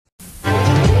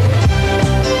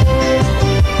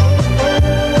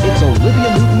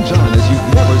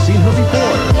seen her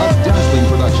before. A dazzling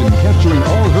production capturing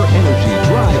all her energy,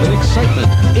 drive, and excitement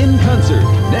in concert.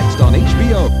 Next on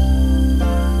HBO.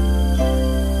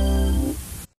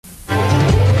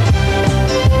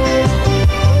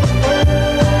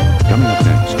 Coming up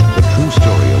next, the true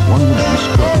story of one woman's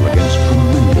struggle against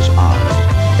tremendous odds.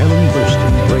 Ellen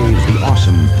Burstyn braves the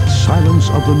awesome Silence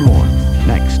of the North.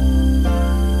 Next.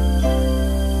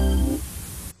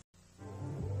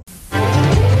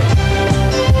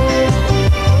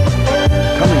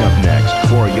 Coming up next,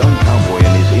 for a young cowboy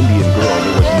and his Indian girl,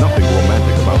 there was nothing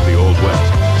romantic about the Old West.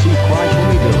 See Cry For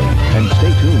Me Billy, and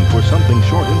stay tuned for something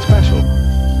short and special.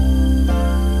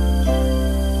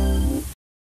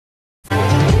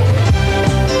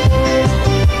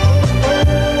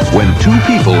 When two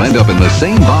people end up in the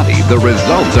same body, the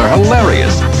results are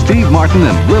hilarious. Steve Martin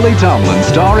and Lily Tomlin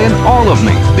star in All of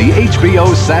Me, the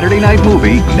HBO Saturday night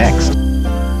movie, next.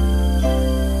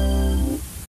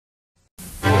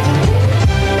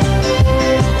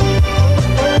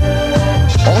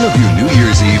 All of you New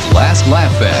Year's Eve Last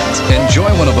Laugh fans, enjoy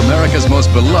one of America's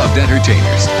most beloved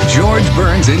entertainers, George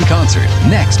Burns in concert,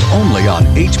 next only on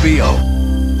HBO.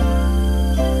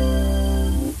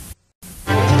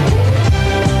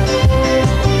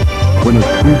 When a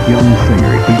sweet young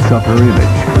singer heats up her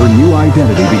image, her new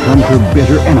identity becomes her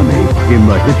bitter enemy in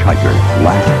The Hitchhiker,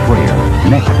 Last Prayer,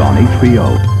 next on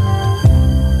HBO.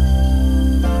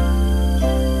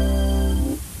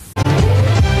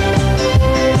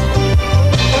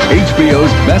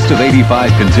 HBO's Best of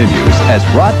 85 continues as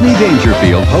Rodney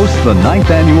Dangerfield hosts the 9th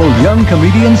annual Young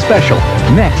Comedian Special,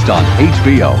 next on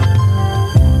HBO.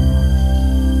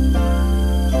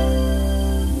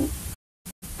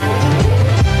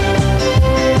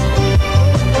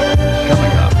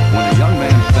 Coming up, when a young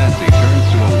man's fancy turns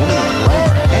to a woman of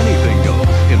glamour, anything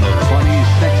goes in the funny,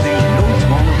 sexy, no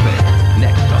small affair,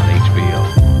 next on HBO.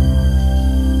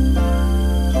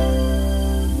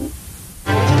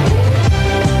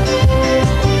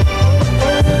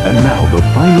 And now the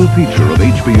final feature of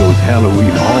HBO's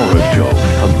Halloween horror show.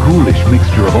 A ghoulish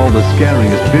mixture of all the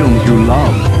scariest films you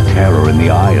love. Terror in the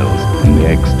Aisles.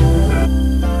 Next.